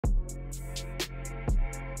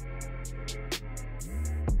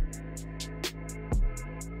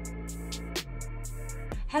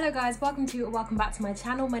Hello guys, welcome back to my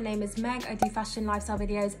channel. My name is Meg. I do fashion lifestyle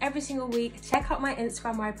videos every single week. Check out my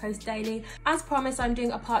Instagram where I post daily. As promised, I'm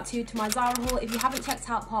doing a part 2 to my Zara haul. If you haven't checked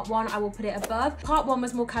out part 1, I will put it above. Part 1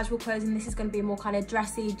 was more casual clothes and this is going to be more kind of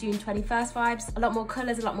dressy June 21st vibes. A lot more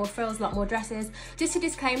colours, a lot more frills, a lot more dresses. Just to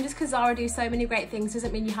disclaim, just because Zara do so many great things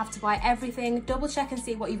doesn't mean you have to buy everything. Double check and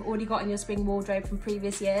see what you've already got in your spring wardrobe from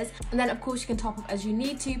previous years. And then of course you can top up as you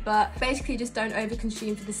need to, but basically just don't over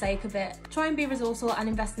consume for the sake of it. Try and be resourceful and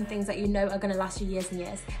invest in things that you know are going to last you years and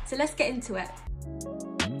years. So let's get into it.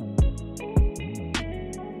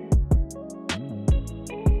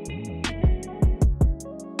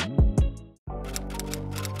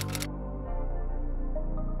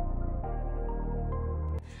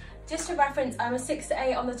 Just for reference, I'm a 6 to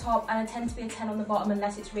 8 on the top and I tend to be a 10 on the bottom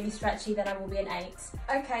unless it's really stretchy, then I will be an 8.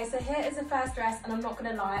 Okay, so here is the first dress and I'm not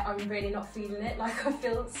gonna lie, I'm really not feeling it. Like, I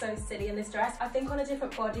feel so silly in this dress. I think on a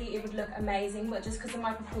different body it would look amazing, but just because of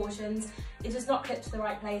my proportions, it does not clip to the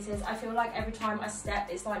right places. I feel like every time I step,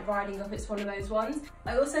 it's like riding up, it's one of those ones.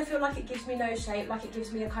 I also feel like it gives me no shape, like it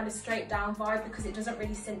gives me a kind of straight down vibe because it doesn't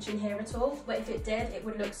really cinch in here at all, but if it did, it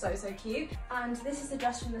would look so cute. And this is the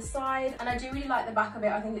dress from the side, and I do really like the back of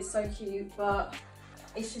it. I think it's so cute, but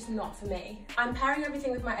it's just not for me. I'm pairing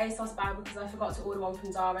everything with my ASOS bag because I forgot to order one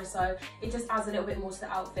from Zara, so it just adds a little bit more to the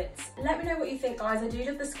outfits. Let me know what you think, guys. I do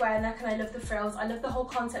love the square neck and I love the frills. I love the whole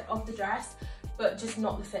concept of the dress, but just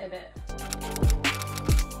not the fit of it.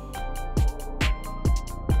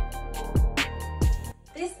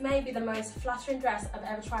 This may be the most flattering dress I've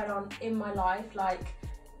ever tried on in my life. Like,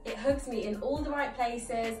 it hugs me in all the right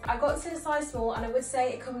places. I got it in a size small and I would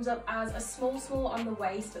say it comes up as a small on the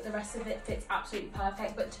waist, but the rest of it fits absolutely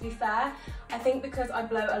perfect. But to be fair, I think because I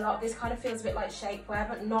blow a lot, this kind of feels a bit like shapewear,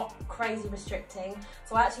 but not crazy restricting.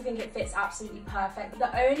 So I actually think it fits absolutely perfect.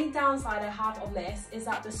 The only downside I have on this is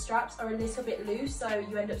that the straps are a little bit loose, so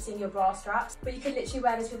you end up seeing your bra straps. But you could literally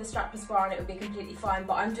wear this with a strapless bra and it would be completely fine.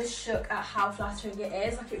 But I'm just shook at how flattering it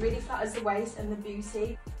is. Like, it really flatters the waist and the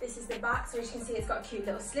booty. This is the back, so as you can see, it's got a cute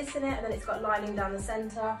little slit in it, and then it's got lining down the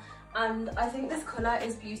center. And I think this colour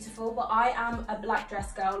is beautiful, but I am a black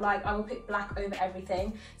dress girl. Like, I will pick black over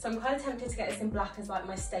everything, so I'm kind of tempted to get this in black as like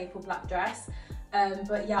my staple black dress.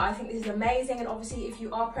 But yeah, I think this is amazing. And obviously if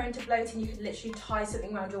you are prone to bloating, you could literally tie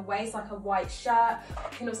something around your waist like a white shirt.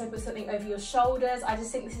 You can also put something over your shoulders. I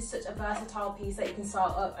just think this is such a versatile piece that you can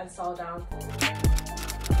style up and style down.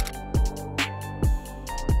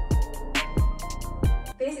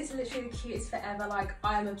 This is literally the cutest fit ever. Like,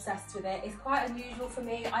 I am obsessed with it. It's quite unusual for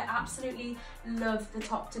me. I absolutely love the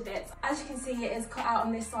top to bits. As you can see, it is cut out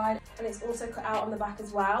on this side and it's also cut out on the back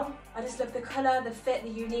as well. I just love the colour, the fit, the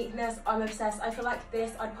uniqueness. I'm obsessed. I feel like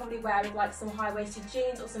this I'd probably wear with like some high-waisted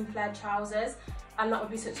jeans or some flared trousers, and that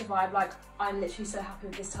would be such a vibe. Like, I'm literally so happy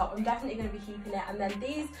with this top. I'm definitely going to be keeping it. And then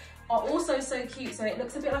these are also so cute. So it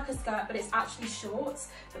looks a bit like a skirt, but it's actually shorts,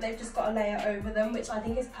 but they've just got a layer over them, which I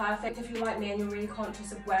think is perfect if you're like me and you're really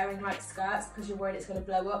conscious of wearing like skirts because you're worried it's going to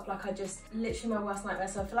blow up. Like, I just, literally my worst nightmare.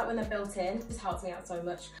 So I feel like when they're built in, it just helps me out so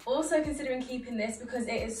much. Also considering keeping this because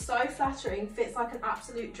it is so flattering, fits like an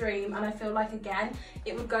absolute dream, and I feel like, again,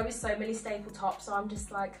 it would go with so many staple tops. So I'm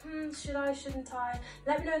just like, should I, shouldn't I?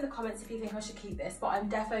 Let me know in the comments if you think I should keep this, but I'm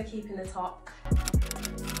defo keeping the top.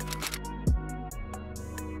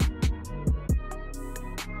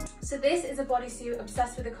 So this is a bodysuit,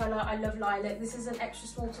 obsessed with the colour. I love lilac. This is an extra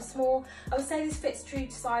small to small. I would say this fits true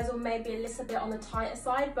to size, or maybe a little bit on the tighter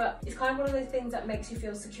side, but it's kind of one of those things that makes you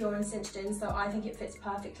feel secure and cinched in, so I think it fits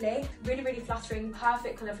perfectly. Really flattering,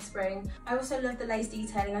 perfect colour for spring. I also love the lace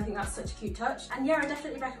detailing. I think that's such a cute touch. And yeah, I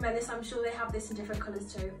definitely recommend this. I'm sure they have this in different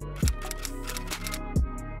colours too.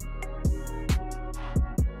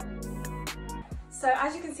 So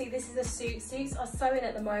as you can see, this is a suit. Suits are so in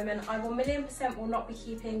at the moment. I 1,000,000% will not be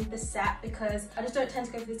keeping the set because I just don't tend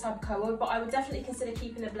to go for this type of colour, but I would definitely consider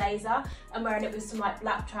keeping the blazer and wearing it with some like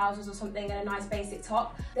black trousers or something and a nice basic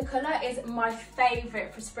top. The colour is my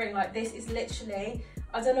favourite for spring. Like, this is literally,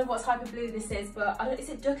 I don't know what type of blue this is, but is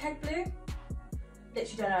it duck egg blue?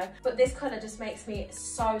 Literally don't know, but this colour just makes me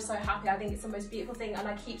so happy. I think it's the most beautiful thing, and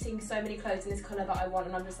I keep seeing so many clothes in this colour that I want,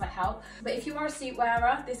 and I'm just like, help. But if you are a suit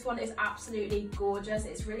wearer, this one is absolutely gorgeous.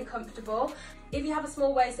 It's really comfortable. If you have a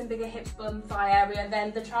small waist and bigger hips, bum, thigh area,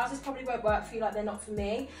 then the trousers probably won't work for you. Like, they're not for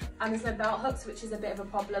me. And there's no belt hooks, which is a bit of a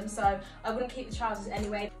problem, so I wouldn't keep the trousers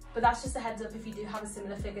anyway. But that's just a heads up if you do have a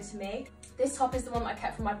similar figure to me. This top is the one that I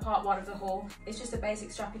kept from my part 1 of the haul. It's just a basic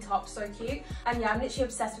strappy top, so cute. And yeah, I'm literally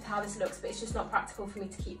obsessed with how this looks, but it's just not practical for me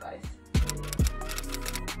to keep both.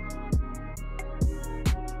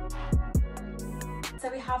 So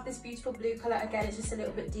we have this beautiful blue colour. Again, it's just a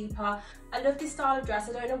little bit deeper. I love this style of dress.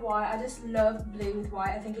 I don't know why, I just love blue with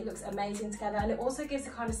white. I think it looks amazing together, and it also gives a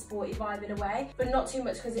kind of sporty vibe in a way, but not too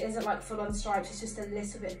much because it isn't like full on stripes, it's just a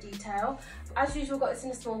little bit of detail. As usual, got this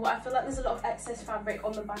in a small, but I feel like there's a lot of excess fabric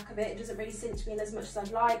on the back of it. It doesn't really cinch me in as much as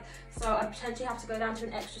I'd like, so I potentially have to go down to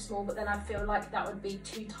an extra small, but then I feel like that would be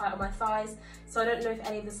too tight on my thighs, so I don't know if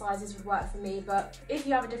any of the sizes would work for me. But if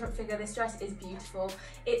you have a different figure, this dress is beautiful.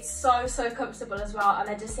 It's so comfortable as well, and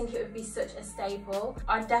I just think it would be such a staple.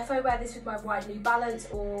 I'd defo wear this with my white New Balance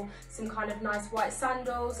or some kind of nice white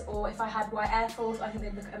sandals, or if I had white Air Force, I think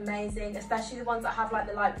they'd look amazing, especially the ones that have like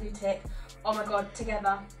the light blue tick. Oh my god,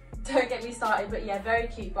 together. Don't get me started, but yeah, very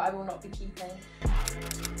cute, but I will not be keeping.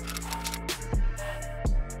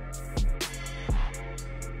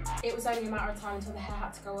 It was only a matter of time until the hair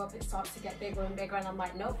had to go up. It starts to get bigger and bigger, and I'm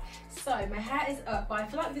like, nope. So my hair is up, but I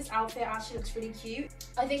feel like this outfit actually looks really cute.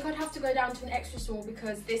 I think I'd have to go down to an extra small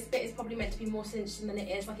because this bit is probably meant to be more cinched than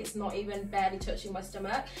it is. Like, it's not even barely touching my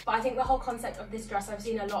stomach. But I think the whole concept of this dress, I've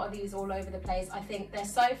seen a lot of these all over the place. I think they're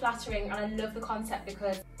so flattering, and I love the concept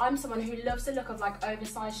because I'm someone who loves the look of like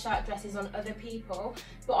oversized shirt dresses on other people.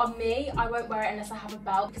 But on me, I won't wear it unless I have a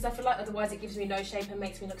belt, because I feel like otherwise it gives me no shape and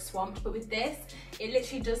makes me look swamped. But with this, it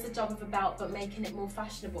literally does the job of a belt, but making it more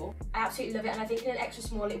fashionable. I absolutely love it, and I think in an extra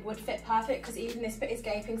small it would fit perfect because even this bit is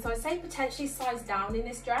gaping. So I'd say potentially size down in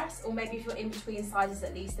this dress, or maybe if you're in between sizes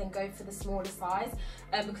at least, then go for the smaller size,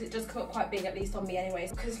 because it does come up quite big, at least on me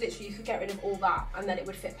anyways, because literally you could get rid of all that and then it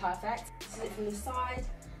would fit perfect. This is it from the side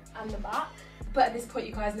and the back. But at this point,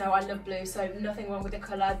 you guys know I love blue, so nothing wrong with the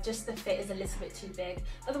colour, just the fit is a little bit too big.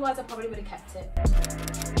 Otherwise I probably would have kept it.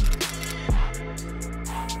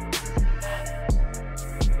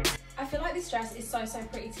 I feel like this dress is so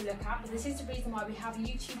pretty to look at, but this is the reason why we have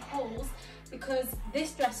YouTube hauls, because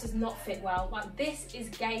this dress does not fit well. Like, this is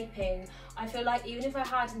gaping. I feel like even if I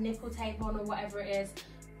had nipple tape on or whatever it is,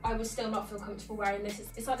 I would still not feel comfortable wearing this.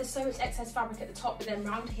 It's like there's so much excess fabric at the top, but then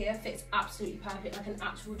round here fits absolutely perfect, like an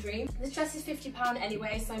actual dream. This dress is £50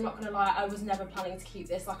 anyway, so I'm not gonna lie, I was never planning to keep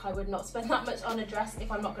this. Like, I would not spend that much on a dress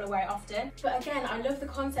if I'm not gonna wear it often. But again, I love the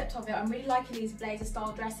concept of it. I'm really liking these blazer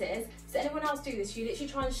style dresses. Does anyone else do this? You literally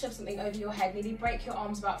try and shove something over your head, nearly break your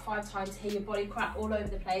arms about 5 times, hear your body crack all over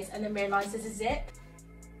the place, and then realise there's a zip.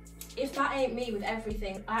 If that ain't me with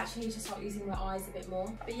everything, I actually need to start using my eyes a bit more.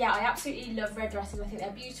 But yeah, I absolutely love red dresses. I think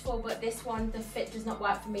they're beautiful, but this one, the fit does not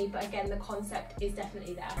work for me. But again, the concept is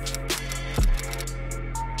definitely there.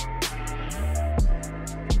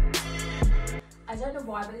 I don't know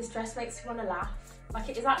why, but this dress makes me want to laugh. Like,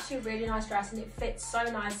 it is actually a really nice dress and it fits so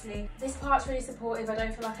nicely. This part's really supportive. I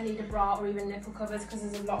don't feel like I need a bra or even nipple covers because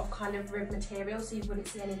there's a lot of kind of rib material, so you wouldn't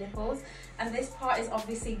see any nipples. And this part is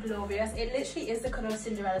obviously glorious. It literally is the colour of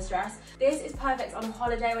Cinderella's dress. This is perfect on a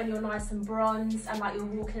holiday when you're nice and bronzed and like you're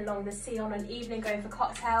walking along the sea on an evening going for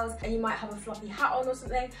cocktails and you might have a floppy hat on or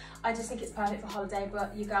something. I just think it's perfect for holiday,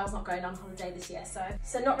 but your girl's not going on holiday this year,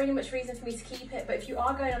 so not really much reason for me to keep it. But if you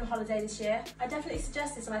are going on holiday this year, I definitely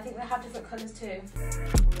suggest this, and I think they have different colours too.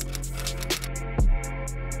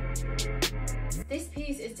 This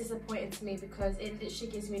piece is disappointing to me because it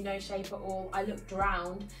literally gives me no shape at all. I look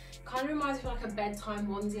drowned. Kind of reminds me of like a bedtime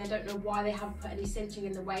onesie. I don't know why they haven't put any cinching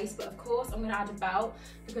in the waist, but of course I'm going to add a belt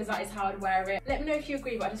because that is how I'd wear it. Let me know if you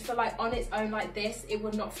agree, but I just feel like on its own like this, it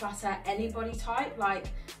would not flatter any body type. Like,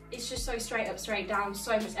 it's just so straight up, straight down,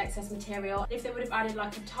 so much excess material. If they would have added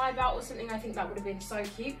like a tie belt or something, I think that would have been so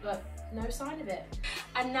cute, but no sign of it.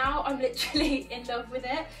 And now I'm literally in love with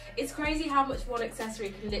it. It's crazy how much one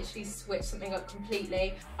accessory can literally switch something up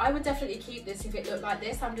completely. I would definitely keep this if it looked like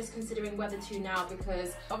this. I'm just considering whether to now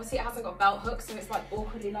because obviously it hasn't got belt hooks, so it's like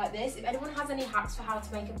awkwardly like this. If anyone has any hacks for how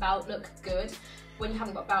to make a belt look good when you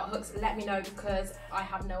haven't got belt hooks, let me know because I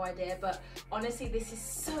have no idea. But honestly, this is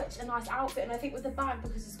such a nice outfit, and I think with the bag,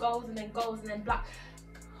 because it's gold and then black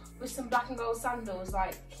with some black and gold sandals,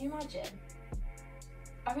 like, can you imagine?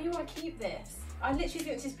 I really want to keep this. I literally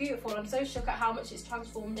think this is beautiful. I'm so shook at how much it's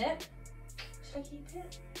transformed it. Should I keep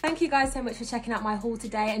it? Thank you guys so much for checking out my haul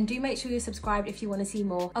today, and do make sure you're subscribed if you want to see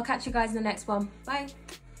more. I'll catch you guys in the next one. Bye.